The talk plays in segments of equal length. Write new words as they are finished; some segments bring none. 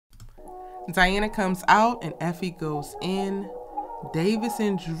Diana comes out and Effie goes in. Davis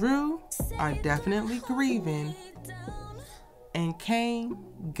and Drew are definitely grieving. And Kane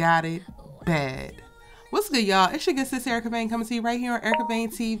got it bad. What's good, y'all? It's your good sis Erica Vane coming to you right here on Erica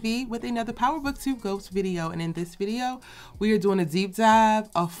Vane TV with another Power Book 2 Ghost video. And in this video, we are doing a deep dive,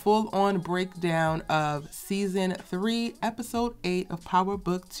 a full-on breakdown of Season 3, Episode 8 of Power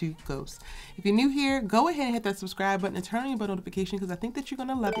Book 2 Ghosts. If you're new here, go ahead and hit that subscribe button and turn on your bell notification because I think that you're going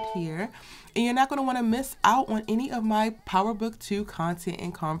to love it here. And you're not going to want to miss out on any of my Power Book 2 content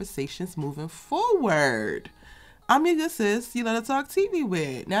and conversations moving forward. I'm your good sis, you let her talk TV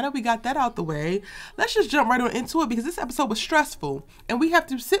with. Now that we got that out the way, let's just jump right on into it because this episode was stressful. And we have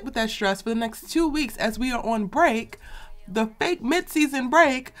to sit with that stress for the next 2 weeks as we are on break, the fake mid-season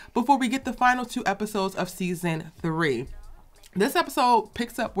break, before we get the final 2 episodes of Season 3. This episode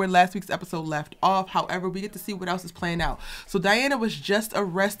picks up where last week's episode left off. However, we get to see what else is playing out. So Diana was just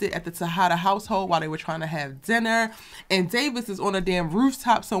arrested at the Tejada household while they were trying to have dinner. And Davis is on a damn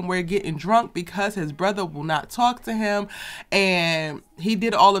rooftop somewhere getting drunk because his brother will not talk to him. And he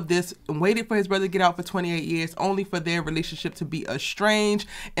did all of this and waited for his brother to get out for 28 years, only for their relationship to be estranged.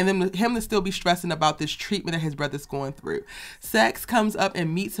 And then him to still be stressing about this treatment that his brother's going through. Saxe comes up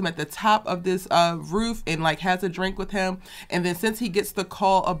and meets him at the top of this roof and like has a drink with him. And then since he gets the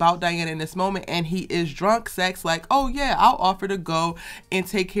call about Diana in this moment and he is drunk, Saxe like, oh yeah, I'll offer to go and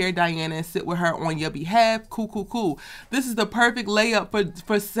take care of Diana and sit with her on your behalf. Cool, cool, cool. This is the perfect layup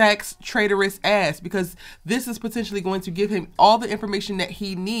for Saxe's traitorous ass because this is potentially going to give him all the information that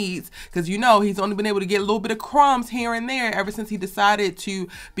he needs because, you know, he's only been able to get a little bit of crumbs here and there ever since he decided to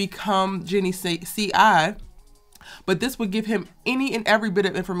become Jenny's CI. But this would give him any and every bit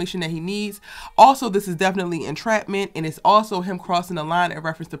of information that he needs. Also, this is definitely entrapment, and it's also him crossing the line in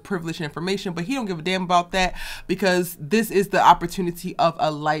reference to privileged information, but he don't give a damn about that because this is the opportunity of a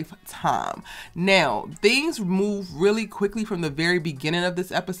lifetime. Now, things move really quickly from the very beginning of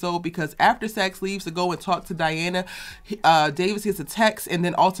this episode because after Saxe leaves to go and talk to Diana, Davis gets a text and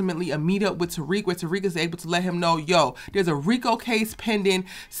then ultimately a meetup with Tariq where Tariq is able to let him know, yo, there's a RICO case pending.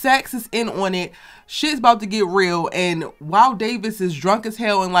 Saxe is in on it. Shit's about to get real. And while Davis is drunk as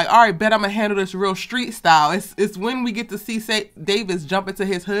hell and like, all right, bet I'm gonna handle this real street style, it's when we get to see Davis jump into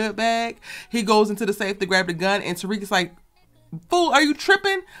his hood bag. He goes into the safe to grab the gun and Tariq is like, fool, are you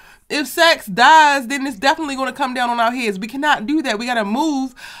tripping? If Saxe dies, then it's definitely going to come down on our heads. We cannot do that. We got to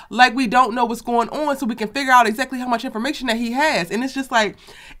move like we don't know what's going on so we can figure out exactly how much information that he has. And it's just like,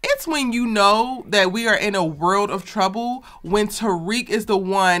 it's when you know that we are in a world of trouble when Tariq is the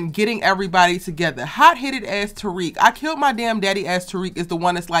one getting everybody together. Hot-headed ass Tariq. I killed my damn daddy ass Tariq is the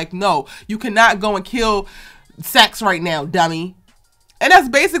one that's like, no, you cannot go and kill Saxe right now, dummy. And that's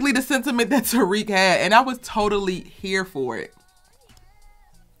basically the sentiment that Tariq had. And I was totally here for it.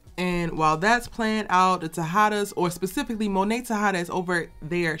 And while that's playing out, the Tejadas, or specifically Monet Tejada, is over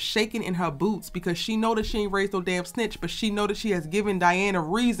there shaking in her boots because she know that she ain't raised no damn snitch, but she know that she has given Diana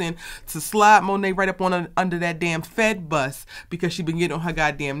reason to slide Monet right up on under that damn Fed bus because she been getting on her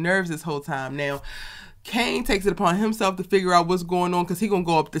goddamn nerves this whole time. Now, Kane takes it upon himself to figure out what's going on because he gonna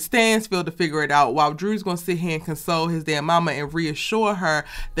go up to Stansfield to figure it out while Drew's gonna sit here and console his damn mama and reassure her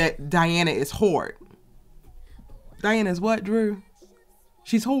that Diana is Hurd. Diana is what, Drew?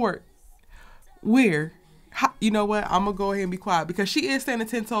 She's Hurd. Where? You know what? I'm going to go ahead and be quiet because she is standing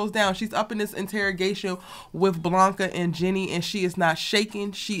 10 toes down. She's up in this interrogation with Blanca and Jenny and she is not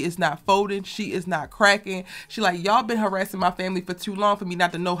shaking. She is not folding. She is not cracking. She like, y'all been harassing my family for too long for me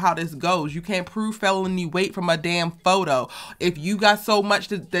not to know how this goes. You can't prove felony weight from a damn photo. If you got so much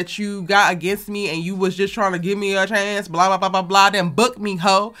that you got against me and you was just trying to give me a chance, blah, blah, blah, blah, blah, then book me,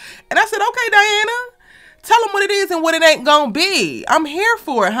 ho. And I said, okay, Diana. Tell them what it is and what it ain't gonna be. I'm here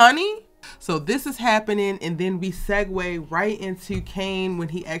for it, honey. So this is happening, and then we segue right into Kane when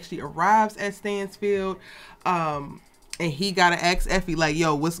he actually arrives at Stansfield. And he gotta ask Effie like,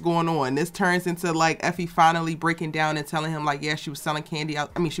 yo, what's going on? This turns into like Effie finally breaking down and telling him like, yeah, she was selling candy out.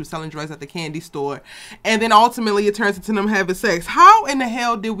 I mean, she was selling drugs at the candy store. And then ultimately it turns into them having sex. How in the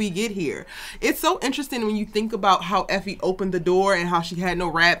hell did we get here? It's so interesting when you think about how Effie opened the door and how she had no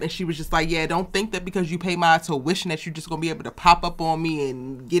rap and she was just like, yeah, don't think that because you pay my tuition that you're just gonna be able to pop up on me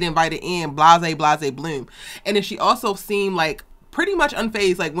and get invited in, blase, blase, bloom. And then she also seemed like pretty much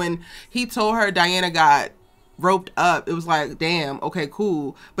unfazed. Like when he told her Diana got roped up, it was like, damn, okay,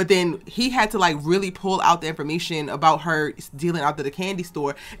 cool. But then he had to like really pull out the information about her dealing out to the candy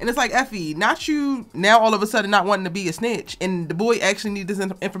store, and it's like, Effie, not you now all of a sudden not wanting to be a snitch, and the boy actually needs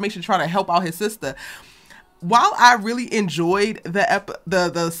this information to try to help out his sister. while I really enjoyed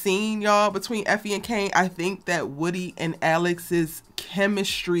the scene, y'all, between Effie and Kane, I think that Woody and Alex's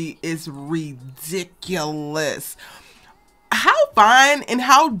chemistry is ridiculous. How fine and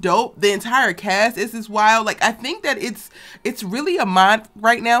how dope the entire cast is wild. Like, I think that it's really a mind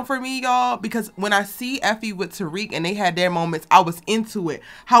right now for me, y'all, because when I see Effie with Tariq and they had their moments, I was into it.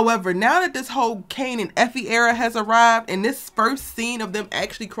 However, now that this whole Kane and Effie era has arrived, and this first scene of them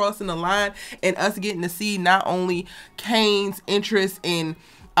actually crossing the line and us getting to see not only Kane's interest in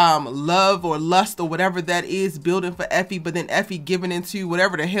love or lust or whatever that is building for Effie, but then Effie giving into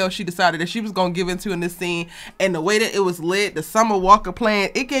whatever the hell she decided that she was going to give into in this scene, and the way that it was lit, the Summer Walker plan,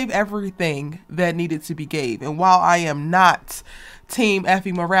 it gave everything that needed to be gave. And while I am not Team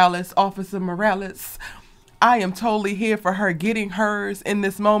Effie Morales, Officer Morales, I am totally here for her getting hers in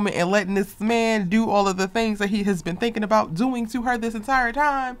this moment and letting this man do all of the things that he has been thinking about doing to her this entire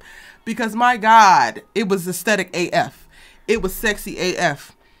time, because my God, it was aesthetic AF. It was sexy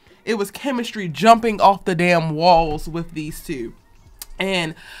AF. It was chemistry jumping off the damn walls with these two.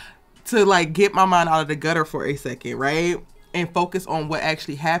 And to like get my mind out of the gutter for a second, right? And focus on what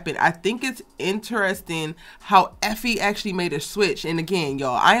actually happened. I think it's interesting how Effie actually made a switch. And again,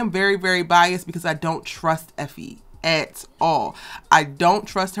 y'all, I am very, very biased because I don't trust Effie at all. I don't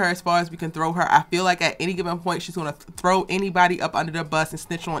trust her as far as we can throw her. I feel like at any given point she's going to throw anybody up under the bus and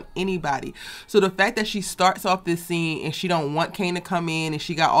snitch on anybody. So the fact that she starts off this scene and she don't want Kane to come in and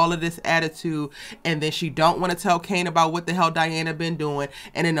she got all of this attitude, and then she don't want to tell Kane about what the hell Diana been doing,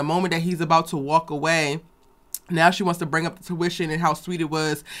 and in the moment that he's about to walk away, now she wants to bring up the tuition and how sweet it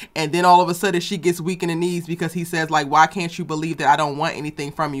was. And then all of a sudden she gets weak in the knees because he says, like, why can't you believe that I don't want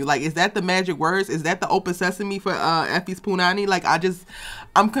anything from you? Like, is that the magic words? Is that the open sesame for Effie's Punani? Like,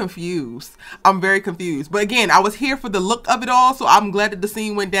 I'm confused. I'm very confused. But again, I was here for the look of it all, so I'm glad that the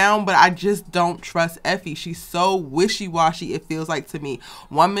scene went down, but I just don't trust Effie. She's so wishy-washy, it feels like to me.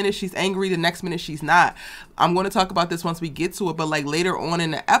 One minute she's angry, the next minute she's not. I'm going to talk about this once we get to it, but like later on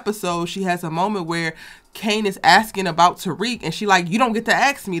in the episode, she has a moment where Kane is asking about Tariq, and she like, you don't get to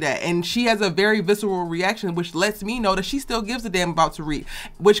ask me that. And she has a very visceral reaction, which lets me know that she still gives a damn about Tariq,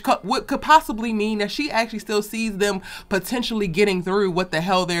 which could possibly mean that she actually still sees them potentially getting through what the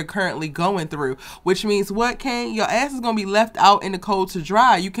hell they're currently going through. Which means what, Kane? Your ass is going to be left out in the cold to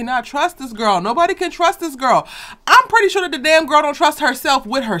dry. You cannot trust this girl. Nobody can trust this girl. I'm pretty sure that the damn girl don't trust herself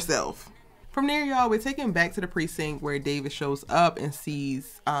with herself. From there, y'all, we're taken back to the precinct where David shows up and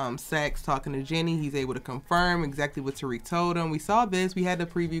sees Saxe talking to Gianni. He's able to confirm exactly what Tariq told him. We saw this. We had the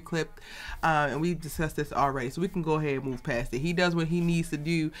preview clip, and we discussed this already, so we can go ahead and move past it. He does what he needs to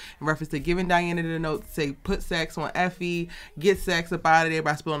do in reference to giving Diana the note to say, put Saxe on Effie, get Saxe up out of there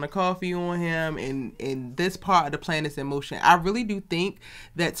by spilling the coffee on him, and this part of the plan is in motion. I really do think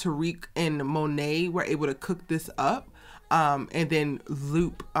that Tariq and Monet were able to cook this up, and then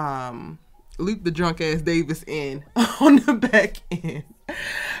loop the drunk ass Davis in on the back end.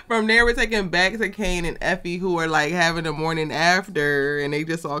 From there, we're taking back to Kane and Effie, who are like having the morning after, and they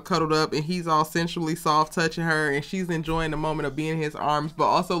just all cuddled up, and he's all sensually soft touching her, and she's enjoying the moment of being in his arms, but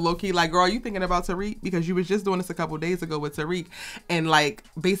also low-key like, girl, you thinking about Tariq? Because you was just doing this a couple days ago with Tariq, and like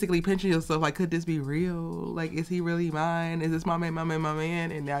basically pinching yourself like, could this be real? Like, is he really mine? Is this my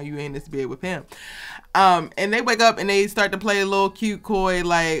man? And now you in this bed with him. And they wake up and they start to play a little cute coy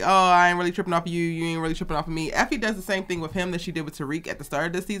like, oh, I ain't really tripping off of you, you ain't really tripping off of me. Effie does the same thing with him that she did with Tariq at the start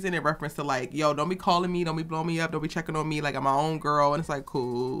of the season in reference to like, yo, don't be calling me, don't be blowing me up, don't be checking on me like I'm my own girl. And it's like,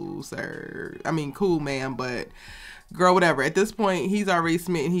 cool, sir. I mean, cool, man, but girl, whatever. At this point, he's already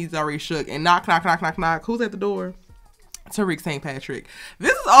smitten, he's already shook, and knock, knock, knock, knock, knock. Who's at the door? Tariq St. Patrick.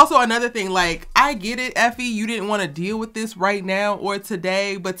 This is also another thing, like, I get it, Effie, you didn't want to deal with this right now or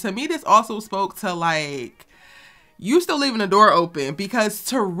today, but to me this also spoke to like, you still leaving the door open, because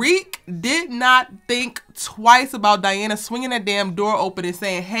Tariq did not think twice about Diana swinging that damn door open and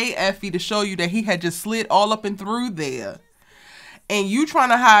saying, hey, Effie, to show you that he had just slid all up and through there. And you trying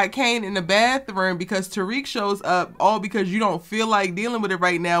to hide Kane in the bathroom because Tariq shows up, all because you don't feel like dealing with it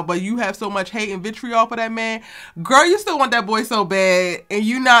right now, but you have so much hate and vitriol for that man. Girl, you still want that boy so bad, and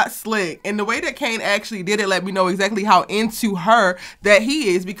you not slick. And the way that Kane actually did it let me know exactly how into her that he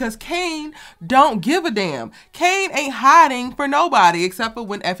is, because Kane don't give a damn. Kane ain't hiding for nobody except for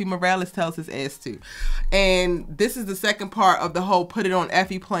when Effie Morales tells his ass to. And this is the second part of the whole put it on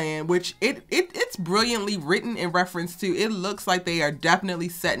Effie plan, which it's brilliantly written in reference to, it looks like they are definitely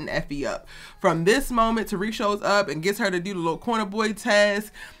setting Effie up. From this moment, Tariq shows up and gets her to do the little corner boy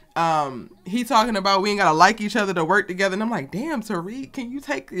test, He talking about we ain't gotta like each other to work together, and I'm like, damn, Tariq, can you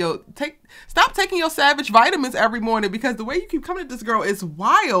stop taking your savage vitamins every morning, because the way you keep coming at this girl is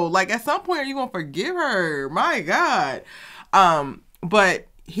wild. Like, at some point, are you gonna forgive her? My God. But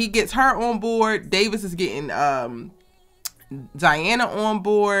he gets her on board. Davis is getting Diana on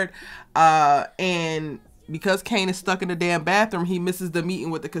board, and because Kane is stuck in the damn bathroom, he misses the meeting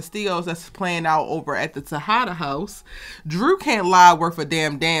with the Castillos that's playing out over at the Tejada house. Drew can't lie worth a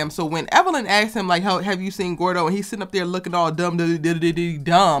damn. So when Evelyn asks him, like, have you seen Gordo? And he's sitting up there looking all dumb,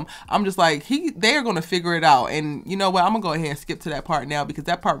 I'm just like, they're going to figure it out. And you know what? I'm going to go ahead and skip to that part now, because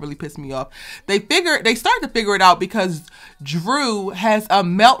that part really pissed me off. They start to figure it out because Drew has a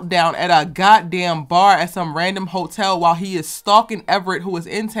meltdown at a goddamn bar at some random hotel while he is stalking Everett, who is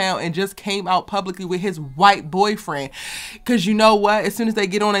in town and just came out publicly with his white boyfriend. Because you know what? As soon as they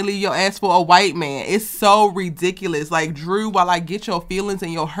get on, they leave your ass for a white man. It's so ridiculous. Like, Drew, while I get your feelings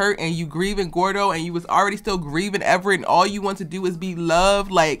and your hurt and you grieving Gordo and you was already still grieving Everett and all you want to do is be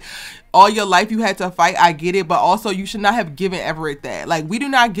loved, like, all your life you had to fight, I get it, but also you should not have given Everett that. Like, we do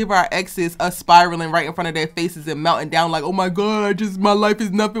not give our exes a spiraling right in front of their faces and melting down like, oh my God, my life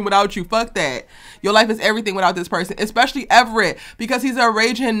is nothing without you. Fuck that. Your life is everything without this person, especially Everett, because he's a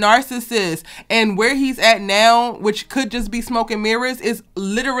raging narcissist. And where he's at now, which could just be smoke and mirrors, is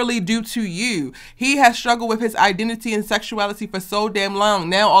literally due to you. He has struggled with his identity and sexuality for so damn long.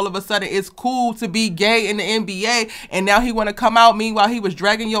 Now, all of a sudden, it's cool to be gay in the NBA, and now he want to come out. Meanwhile, he was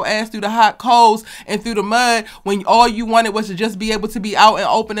dragging your ass through the hot coals and through the mud when all you wanted was to just be able to be out and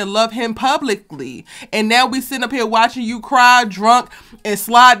open and love him publicly. And now we sitting up here watching you cry drunk and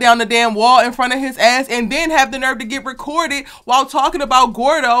slide down the damn wall in front of his ass, and then have the nerve to get recorded while talking about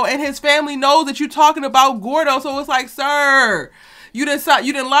Gordo, and his family knows that you're talking about Gordo. So it's like, sir, you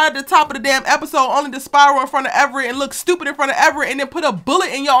didn't lie at the top of the damn episode only to spiral in front of Everett and look stupid in front of Everett, and then put a bullet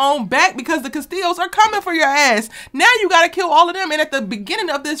in your own back because the Castillos are coming for your ass. Now you gotta kill all of them. And at the beginning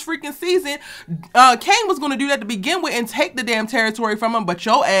of this freaking season, Kane was gonna do that to begin with and take the damn territory from him, but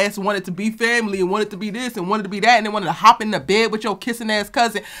your ass wanted to be family and wanted to be this and wanted to be that, and then wanted to hop in the bed with your kissing ass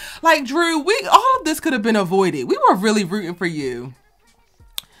cousin. Like, Drew, all of this could have been avoided. We were really rooting for you.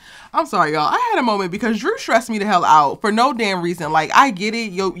 I'm sorry, y'all. I had a moment because Drew stressed me the hell out for no damn reason. Like, I get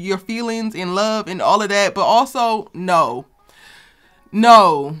it, your feelings and love and all of that, but also, no.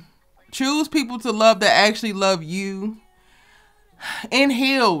 Choose people to love that actually love you. And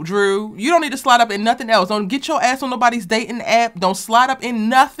heal, Drew. You don't need to slide up in nothing else. Don't get your ass on nobody's dating app. Don't slide up in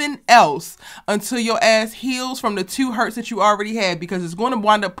nothing else until your ass heals from the 2 hurts that you already had, because it's going to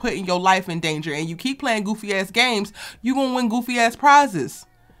wind up putting your life in danger. And you keep playing goofy ass games, you're going to win goofy ass prizes.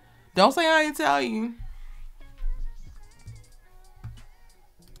 Don't say I didn't tell you.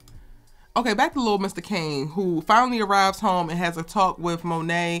 Okay, back to little Mr. Kane, who finally arrives home and has a talk with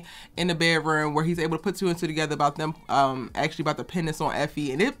Monet in the bedroom where he's able to put 2 and 2 together about them actually about to pin this on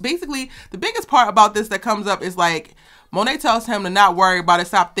Effie. And it basically, the biggest part about this that comes up is like, Monet tells him to not worry about it,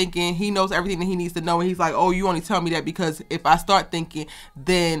 stop thinking. He knows everything that he needs to know. And he's like, oh, you only tell me that because if I start thinking,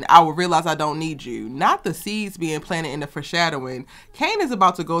 then I will realize I don't need you. Not the seeds being planted in the foreshadowing. Kane is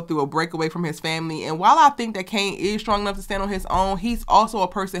about to go through a breakaway from his family. And while I think that Kane is strong enough to stand on his own, he's also a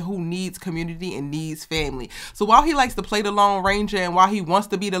person who needs community and needs family. So while he likes to play the Lone Ranger and while he wants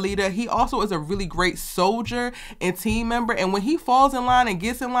to be the leader, he also is a really great soldier and team member. And when he falls in line and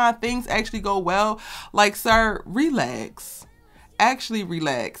gets in line, things actually go well. Like, sir, relax. Actually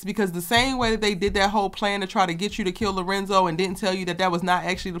relax, because the same way that they did that whole plan to try to get you to kill Lorenzo and didn't tell you that that was not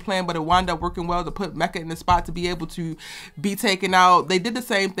actually the plan, but it wound up working well to put Mecca in the spot to be able to be taken out, they did the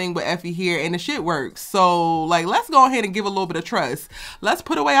same thing with Effie here, and the shit works. So, like, let's go ahead and give a little bit of trust. Let's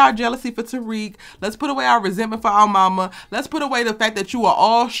put away our jealousy for Tariq. Let's put away our resentment for our mama. Let's put away the fact that you are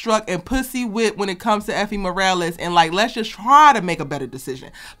all struck and pussy whipped when it comes to Effie Morales, and like, let's just try to make a better decision.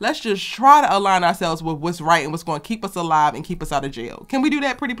 Let's just try to align ourselves with what's right and what's going to keep us alive and keep us out of jail. Can we do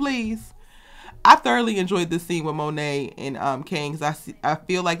that, pretty please? I thoroughly enjoyed this scene with Monet and Kane, because I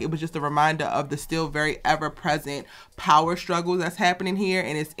feel like it was just a reminder of the still very ever-present power struggle that's happening here.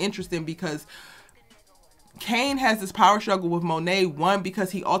 And it's interesting because Kane has this power struggle with Monet, one, because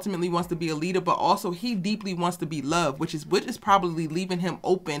he ultimately wants to be a leader, but also he deeply wants to be loved, which is probably leaving him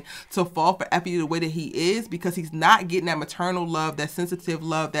open to fall for Effie the way that he is, because he's not getting that maternal love, that sensitive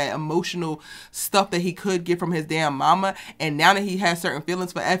love, that emotional stuff that he could get from his damn mama. And now that he has certain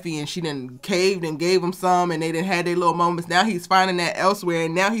feelings for Effie and she done caved and gave him some and they done had their little moments, now he's finding that elsewhere,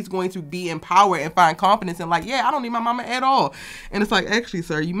 and now he's going to be empowered and find confidence and like, yeah, I don't need my mama at all. And it's like, actually,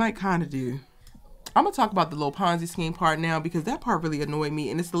 sir, you might kind of do. I'm going to talk about the little Ponzi scheme part now, because that part really annoyed me,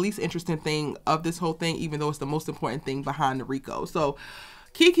 and it's the least interesting thing of this whole thing, even though it's the most important thing behind the RICO. So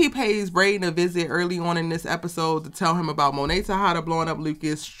Kiki pays Brayden a visit early on in this episode to tell him about Monet Tejada blowing up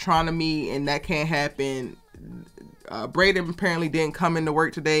Lucas, trying to meet, and that can't happen. Brayden apparently didn't come into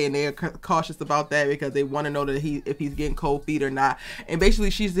work today, and they're cautious about that because they want to know that if he's getting cold feet or not. And basically,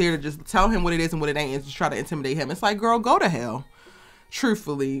 she's there to just tell him what it is and what it ain't, and just try to intimidate him. It's like, girl, go to hell.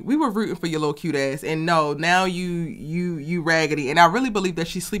 Truthfully, we were rooting for your little cute ass, and no, now you raggedy. And I really believe that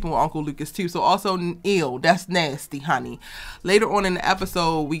she's sleeping with Uncle Lucas too. So also, ew, that's nasty, honey. Later on in the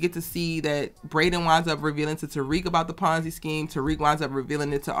episode, we get to see that Brayden winds up revealing to Tariq about the Ponzi scheme. Tariq winds up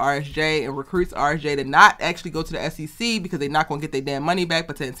revealing it to RSJ and recruits RSJ to not actually go to the SEC because they're not going to get their damn money back,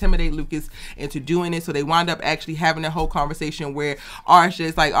 but to intimidate Lucas into doing it. So they wind up actually having a whole conversation where RSJ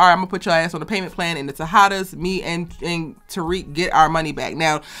is like, all right, I'm gonna put your ass on the payment plan, and the Tejadas, me and Tariq get our money back.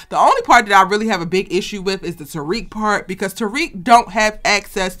 Now, the only part that I really have a big issue with is the Tariq part, because Tariq don't have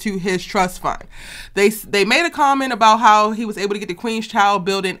access to his trust fund. They made a comment about how he was able to get the Queen's Child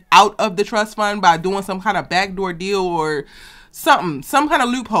building out of the trust fund by doing some kind of backdoor deal or some kind of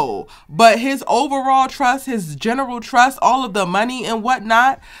loophole. But his overall trust, his general trust, all of the money and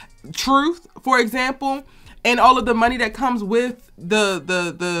whatnot, Truth, for example, and all of the money that comes with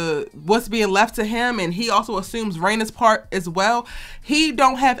the what's being left to him, and he also assumes Rainey's part as well. He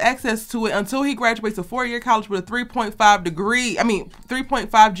don't have access to it until he graduates a 4-year college with a 3.5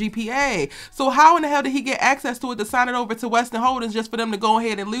 GPA. So how in the hell did he get access to it to sign it over to Weston Holdings just for them to go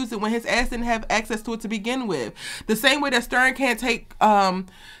ahead and lose it when his ass didn't have access to it to begin with? The same way that Stern can't take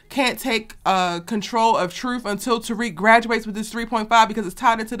control of Truth until Tariq graduates with this 3.5 because it's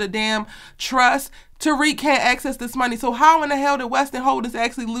tied into the damn trust. Tariq can't access this money. So how in the hell did Weston Holdings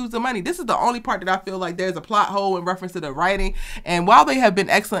actually lose the money? This is the only part that I feel like there's a plot hole in reference to the writing. And while they have been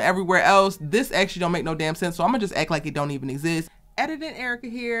excellent everywhere else, this actually don't make no damn sense. So I'm gonna just act like it don't even exist. Editing Erica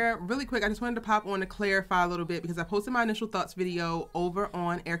here. Really quick, I just wanted to pop on to clarify a little bit because I posted my initial thoughts video over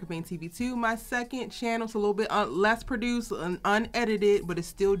on Erica Payne TV2, my second channel. It's a little bit less produced and unedited, but it's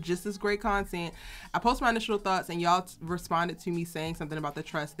still just as great content. I posted my initial thoughts and y'all responded to me saying something about the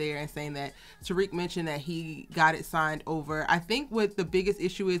trust there and saying that Tariq mentioned that he got it signed over. I think what the biggest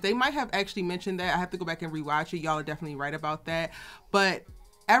issue is, they might have actually mentioned that. I have to go back and rewatch it. Y'all are definitely right about that. But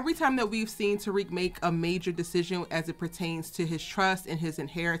every time that we've seen Tariq make a major decision as it pertains to his trust and his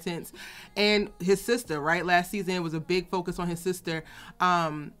inheritance and his sister, right? Last season, it was a big focus on his sister.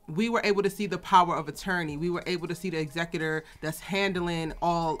 We were able to see the power of attorney. We were able to see the executor that's handling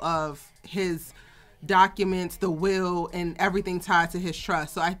all of his documents, the will, and everything tied to his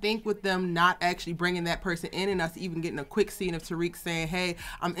trust. So I think with them not actually bringing that person in and us even getting a quick scene of Tariq saying, hey,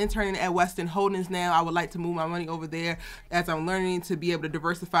 I'm interning at Weston Holdings now. I would like to move my money over there as I'm learning to be able to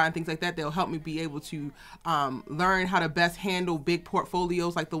diversify and things like that. They'll help me be able to learn how to best handle big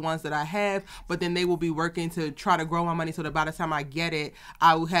portfolios like the ones that I have, but then they will be working to try to grow my money so that by the time I get it,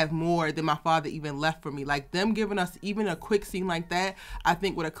 I will have more than my father even left for me. Like them giving us even a quick scene like that, I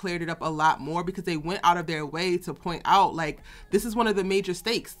think would have cleared it up a lot more because they went out of their way to point out like this is one of the major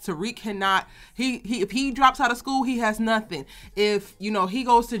stakes. Tariq cannot, if he drops out of school, he has nothing. If he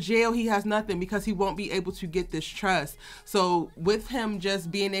goes to jail, he has nothing because he won't be able to get this trust. So with him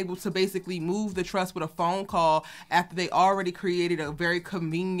just being able to basically move the trust with a phone call after they already created a very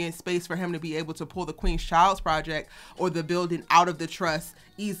convenient space for him to be able to pull the Queen's Child's project or the building out of the trust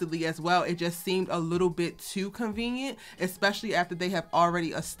easily as well, it just seemed a little bit too convenient, especially after they have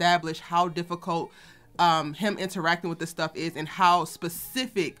already established how difficult him interacting with this stuff is and how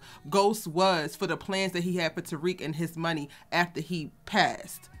specific Ghost was for the plans that he had for Tariq and his money after he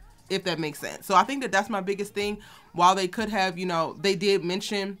passed, if that makes sense. So I think that that's my biggest thing. While they could have, they did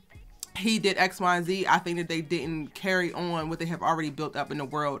mention he did X, Y, and Z, I think that they didn't carry on what they have already built up in the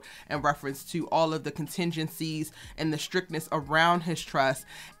world in reference to all of the contingencies and the strictness around his trust,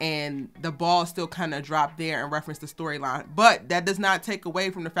 and the ball still kind of dropped there in reference to storyline. But that does not take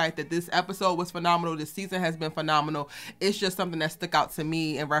away from the fact that this episode was phenomenal. This season has been phenomenal. It's just something that stuck out to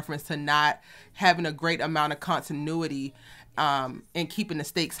me in reference to not having a great amount of continuity and keeping the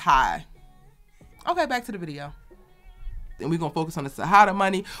stakes high. Okay, back to the video. And we're going to focus on the Tejada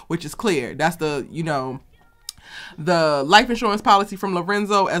money, which is clear. That's the, the life insurance policy from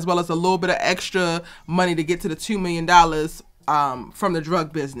Lorenzo, as well as a little bit of extra money to get to the $2 million from the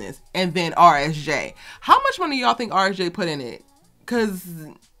drug business. And then RSJ. How much money y'all think RSJ put in it? Because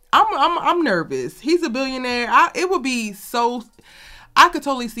I'm nervous. He's a billionaire. It would be so... I could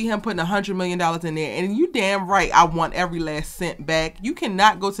totally see him putting $100 million in there. And you damn right, I want every last cent back. You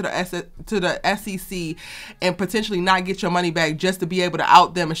cannot go to the SEC and potentially not get your money back just to be able to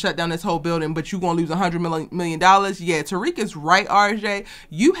out them and shut down this whole building, but you're going to lose $100 million. Yeah, Tariq is right, RJ.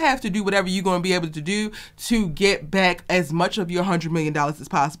 You have to do whatever you're going to be able to do to get back as much of your $100 million as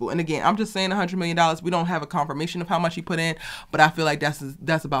possible. And again, I'm just saying $100 million. We don't have a confirmation of how much he put in, but I feel like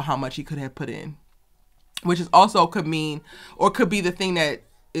that's about how much he could have put in. Which is also could mean, or could be the thing that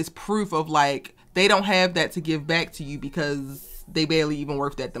is proof of like, they don't have that to give back to you because they barely even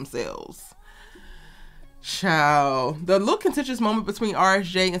worth that themselves. Child. The little contentious moment between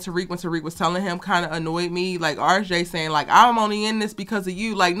RSJ and Tariq when Tariq was telling him kind of annoyed me. Like RSJ saying like, I'm only in this because of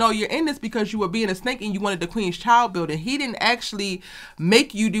you. Like, no, you're in this because you were being a snake and you wanted the Queen's child building. He didn't actually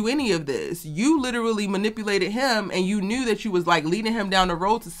make you do any of this. You literally manipulated him, and you knew that you was like leading him down the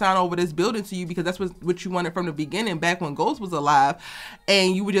road to sign over this building to you because that's what you wanted from the beginning, back when Ghost was alive.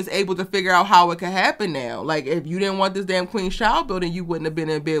 And you were just able to figure out how it could happen now. Like, if you didn't want this damn Queen's child building, you wouldn't have been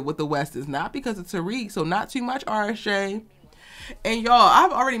in bed with the Westons. Not because of Tariq. So not too much, RSJ. And y'all,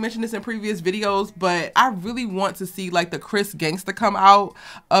 I've already mentioned this in previous videos, but I really want to see like the Chris gangster come out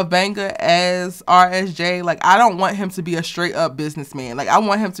of Banga as RSJ. Like, I don't want him to be a straight up businessman. Like, I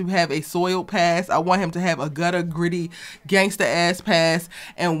want him to have a soiled past. I want him to have a gutter gritty gangster ass past.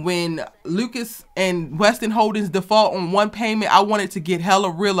 And when Lucas and Weston Holdings default on one payment, I want it to get hella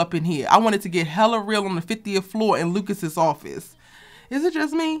real up in here. I want it to get hella real on the 50th floor in Lucas's office. Is it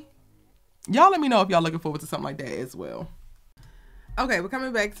just me? Y'all let me know if y'all looking forward to something like that as well. Okay, we're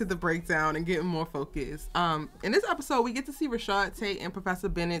coming back to the breakdown and getting more focused. In this episode, we get to see Rashad Tate and Professor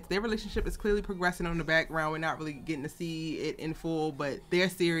Bennett. Their relationship is clearly progressing on the background. We're not really getting to see it in full, but they're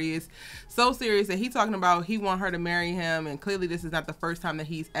serious. So serious that he's talking about he want her to marry him, and clearly this is not the first time that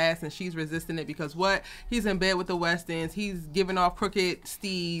he's asked, and she's resisting it because what? He's in bed with the Westons. He's giving off crooked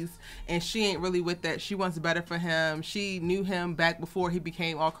steez, and she ain't really with that. She wants better for him. She knew him back before he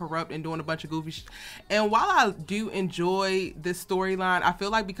became all corrupt and doing a bunch of goofy shit. And while I do enjoy this storyline, I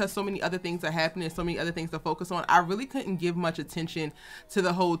feel like because so many other things are happening, so many other things to focus on, I really couldn't give much attention to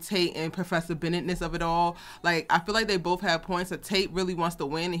the whole Tate and Professor Bennettness of it all. Like, I feel like they both have points that Tate really wants to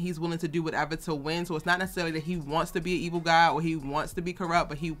win, and he's willing to do whatever to win. So it's not necessarily that he wants to be an evil guy or he wants to be corrupt,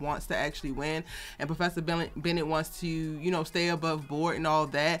 but he wants to actually win. And Professor Bennett wants to, you know, stay above board and all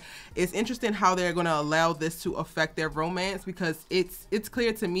that. It's interesting how they're going to allow this to affect their romance, because it's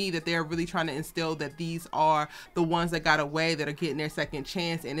clear to me that they're really trying to instill that these are the ones that got away, that are getting their second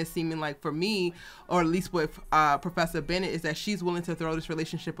chance. And it's seeming like, for me, or at least with Professor Bennett, is that she's willing to throw this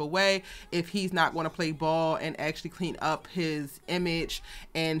relationship away if he's not going to play ball and actually clean up his image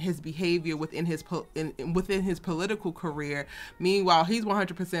and his behavior within his political career. Meanwhile, he's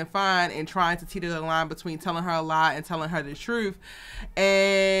 100% fine and trying to teeter the line between telling her a lie and telling her the truth.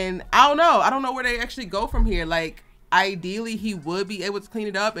 And I don't know where they actually go from here. Like, ideally he would be able to clean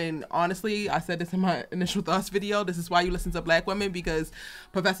it up, and honestly, I said this in my initial thoughts video, this is why you listen to Black women, because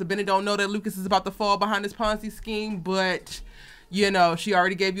Professor Bennett don't know that Lucas is about to fall behind this Ponzi scheme, but you know, she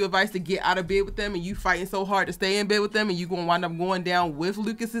already gave you advice to get out of bed with them, and you fighting so hard to stay in bed with them, and you gonna wind up going down with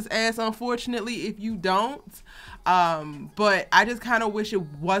Lucas's ass, unfortunately, if you don't. But I just kind of wish it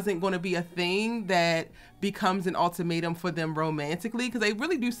wasn't going to be a thing that becomes an ultimatum for them romantically, because they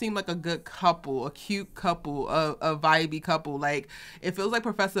really do seem like a good couple, a cute couple, a vibey couple. Like, it feels like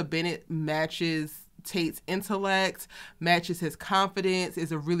Professor Bennett matches Tate's intellect, matches his confidence,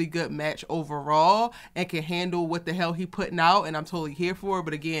 is a really good match overall, and can handle what the hell he putting out, and I'm totally here for it.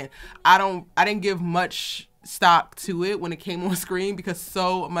 But again, I didn't give much stock to it when it came on screen because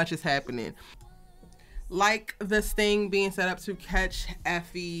so much is happening. Like the sting being set up to catch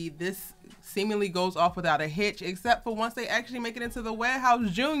Effie, this seemingly goes off without a hitch, except for once they actually make it into the warehouse.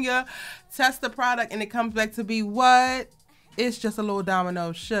 Junior tests the product and it comes back to be what? It's just a little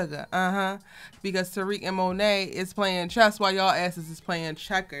Domino sugar. Because Tariq and Monet is playing chess while y'all asses is playing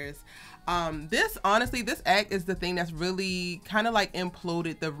checkers. This act is the thing that's really kind of like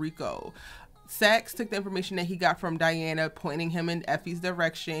imploded the Rico. Saxe took the information that he got from Diana, pointing him in Effie's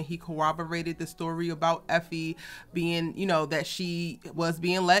direction. He corroborated the story about Effie being, you know, that she was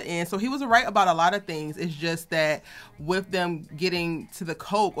being let in. So he was right about a lot of things. It's just that with them getting to the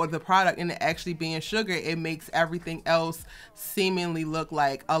coke or the product and it actually being sugar, it makes everything else seemingly look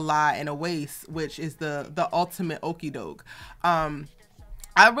like a lie and a waste, which is the ultimate okie doke.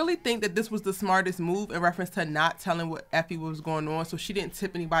 I really think that this was the smartest move in reference to not telling what Effie was going on. So she didn't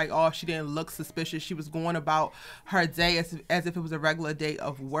tip anybody off. She didn't look suspicious. She was going about her day as if it was a regular day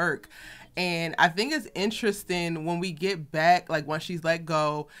of work. And I think it's interesting when we get back, like once she's let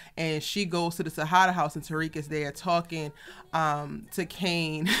go and she goes to the Tejada house and Tariq is there talking to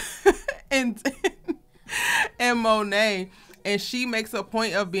Kane and Monet. And she makes a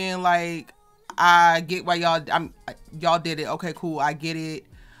point of being like, I get why y'all did it. Okay, cool. I get it.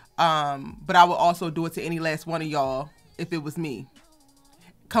 But I would also do it to any last one of y'all if it was me.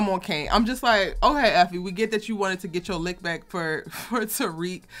 Come on, Kane. I'm just like, okay, Effie, we get that you wanted to get your lick back for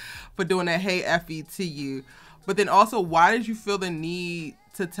Tariq for doing that hey Effie to you. But then also, why did you feel the need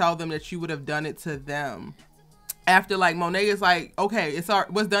to tell them that you would have done it to them? After like Monet is like, okay,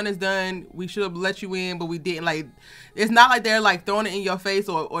 what's done is done. We should have let you in, but we didn't. Like, it's not like they're like throwing it in your face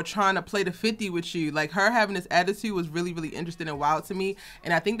or trying to play the 50 with you. Like, her having this attitude was really, really interesting and wild to me.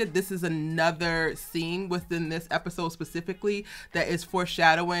 And I think that this is another scene within this episode specifically that is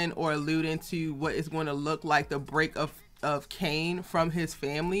foreshadowing or alluding to what is going to look like the break of Kane from his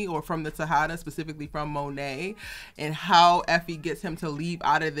family, or from the Tejada, specifically from Monet, and how Effie gets him to leave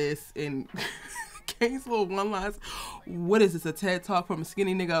out of this. And Kane's little one-liners. What is this, a TED talk from a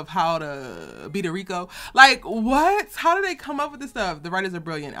skinny nigga of how to beat a Rico? Like, what? How do they come up with this stuff? The writers are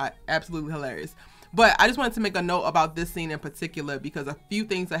brilliant. Absolutely hilarious. But I just wanted to make a note about this scene in particular because a few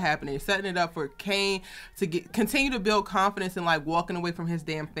things are happening. Setting it up for Kane to continue to build confidence in like walking away from his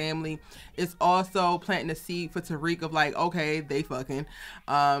damn family. It's also planting a seed for Tariq of like, okay, they fucking.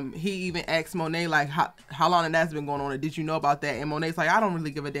 He even asked Monet like, how long had that been going on? Or did you know about that? And Monet's like, I don't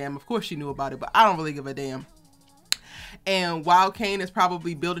really give a damn. Of course she knew about it, but I don't really give a damn. And while Kane is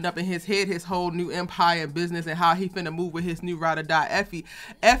probably building up in his head his whole new empire and business and how he finna move with his new ride or die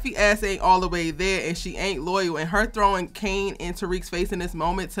Effie ass ain't all the way there, and she ain't loyal. And her throwing Kane in Tariq's face in this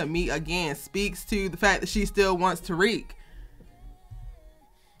moment, to me, again, speaks to the fact that she still wants Tariq.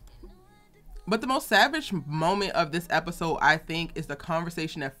 But the most savage moment of this episode, I think, is the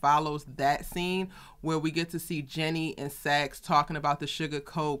conversation that follows that scene, where we get to see Jenny and Saxe talking about the sugar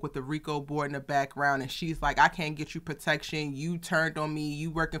coke with the Rico board in the background. And she's like, I can't get you protection. You turned on me. You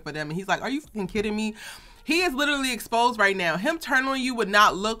working for them. And he's like, are you fucking kidding me? He is literally exposed right now. Him turning on you would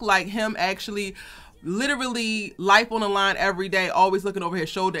not look like him actually literally life on the line every day, always looking over his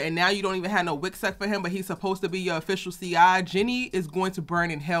shoulder, and now you don't even have no wick suck for him, but he's supposed to be your official CI. Jenny is going to burn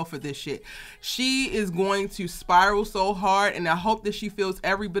in hell for this shit. She is going to spiral so hard, and I hope that she feels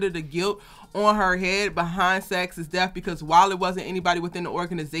every bit of the guilt on her head behind Saxe's death, because while it wasn't anybody within the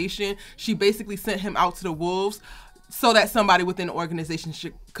organization, she basically sent him out to the wolves so that somebody within the organization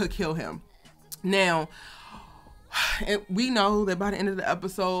could kill him. Now, we know that by the end of the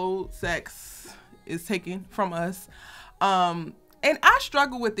episode, Saxe is taken from us. And I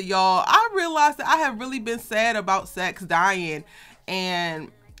struggle with it, y'all. I realized that I have really been sad about Saxe dying,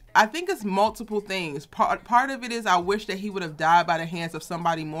 and I think it's multiple things. Part of it is I wish that he would have died by the hands of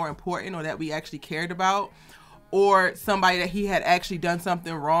somebody more important, or that we actually cared about, or somebody that he had actually done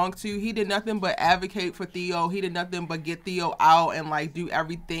something wrong to. He did nothing but advocate for Theo. He did nothing but get Theo out and like do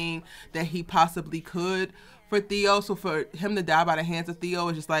everything that he possibly could for Theo. So for him to die by the hands of Theo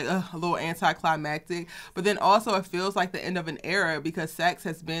is just like a little anticlimactic. But then also it feels like the end of an era, because Saxe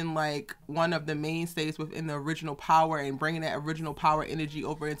has been like one of the mainstays within the original power, and bringing that original power energy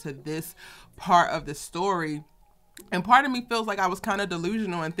over into this part of the story. And part of me feels like I was kind of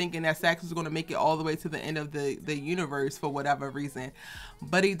delusional in thinking that Saxe was going to make it all the way to the end of the universe for whatever reason.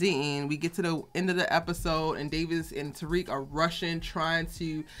 But he didn't. We get to the end of the episode, and Davis and Tariq are rushing, trying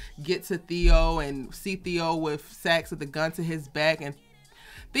to get to Theo and see Theo with Saxe with a gun to his back. And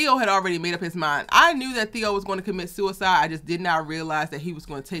Theo had already made up his mind. I knew that Theo was going to commit suicide. I just did not realize that he was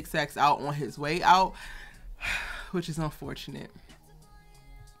going to take Saxe out on his way out, which is unfortunate.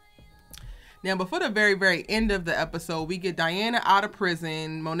 Now, before the very, very end of the episode, we get Diana out of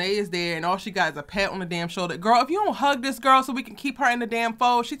prison. Monet is there, and all she got is a pat on the damn shoulder. Girl, if you don't hug this girl so we can keep her in the damn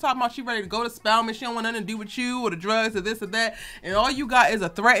fold, she talking about she ready to go to Spelman. She don't want nothing to do with you or the drugs or this or that. And all you got is a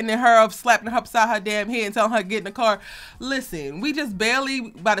threatening her of slapping her upside her damn head and telling her to get in the car. Listen, we just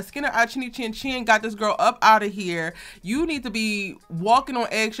barely, by the skin of our chinny chin chin, got this girl up out of here. You need to be walking on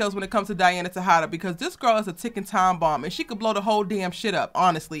eggshells when it comes to Diana Tejada, because this girl is a ticking time bomb, and she could blow the whole damn shit up,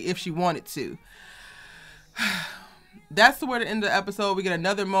 honestly, if she wanted to. that's toward the end of the episode. We get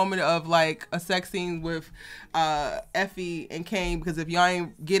another moment of like a sex scene with Effie and Kane, because if y'all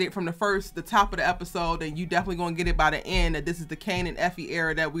ain't get it from the top of the episode, then you definitely gonna get it by the end, that this is the Kane and Effie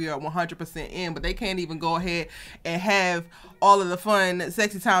era that we are 100% in. But they can't even go ahead and have all of the fun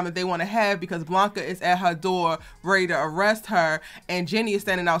sexy time that they want to have, because Blanca is at her door ready to arrest her, and Jenny is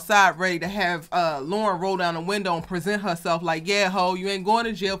standing outside ready to have Lauren roll down the window and present herself like, yeah, ho, you ain't going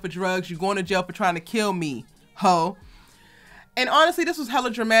to jail for drugs, you going to jail for trying to kill me, ho. And honestly, this was hella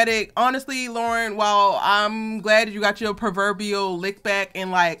dramatic. Honestly, Lauren, while I'm glad that you got your proverbial lick back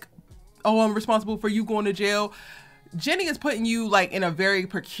and like, oh, I'm responsible for you going to jail, Jenny is putting you like in a very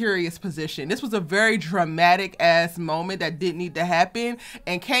precarious position. This was a very dramatic ass moment that didn't need to happen,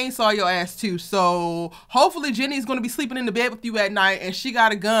 and Kane saw your ass too. So hopefully Jenny's going to be sleeping in the bed with you at night and she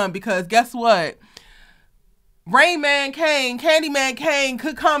got a gun, because guess what? Rain Man Kane, Candyman Kane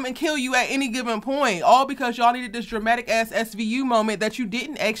could come and kill you at any given point, all because y'all needed this dramatic ass SVU moment that you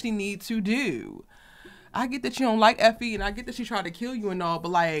didn't actually need to do. I get that you don't like Effie, and I get that she tried to kill you and all, but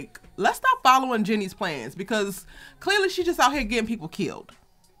like, let's stop following Jenny's plans, because clearly she's just out here getting people killed.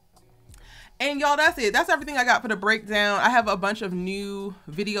 And y'all, that's it. That's everything I got for the breakdown. I have a bunch of new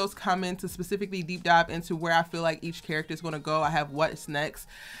videos coming to specifically deep dive into where I feel like each character is going to go. I have what's next.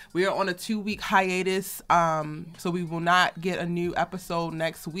 We are on a 2-week hiatus, so we will not get a new episode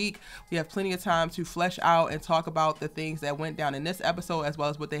next week. We have plenty of time to flesh out and talk about the things that went down in this episode, as well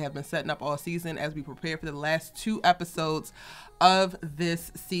as what they have been setting up all season as we prepare for the last 2 episodes of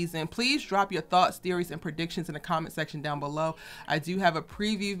this season. Please drop your thoughts, theories, and predictions in the comment section down below. I do have a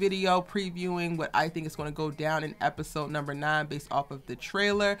preview video previewing what I think is going to go down in episode number 9 based off of the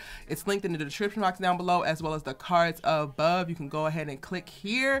trailer. It's linked in the description box down below, as well as the cards above. You can go ahead and click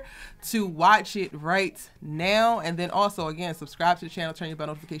here to watch it right now. And then also, again, subscribe to the channel, turn your bell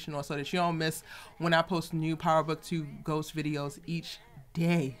notification on so that you don't miss when I post new Power Book 2 Ghost videos each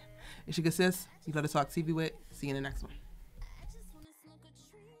day. It's your good sis, you Let Us Talk TV with. See you in the next one.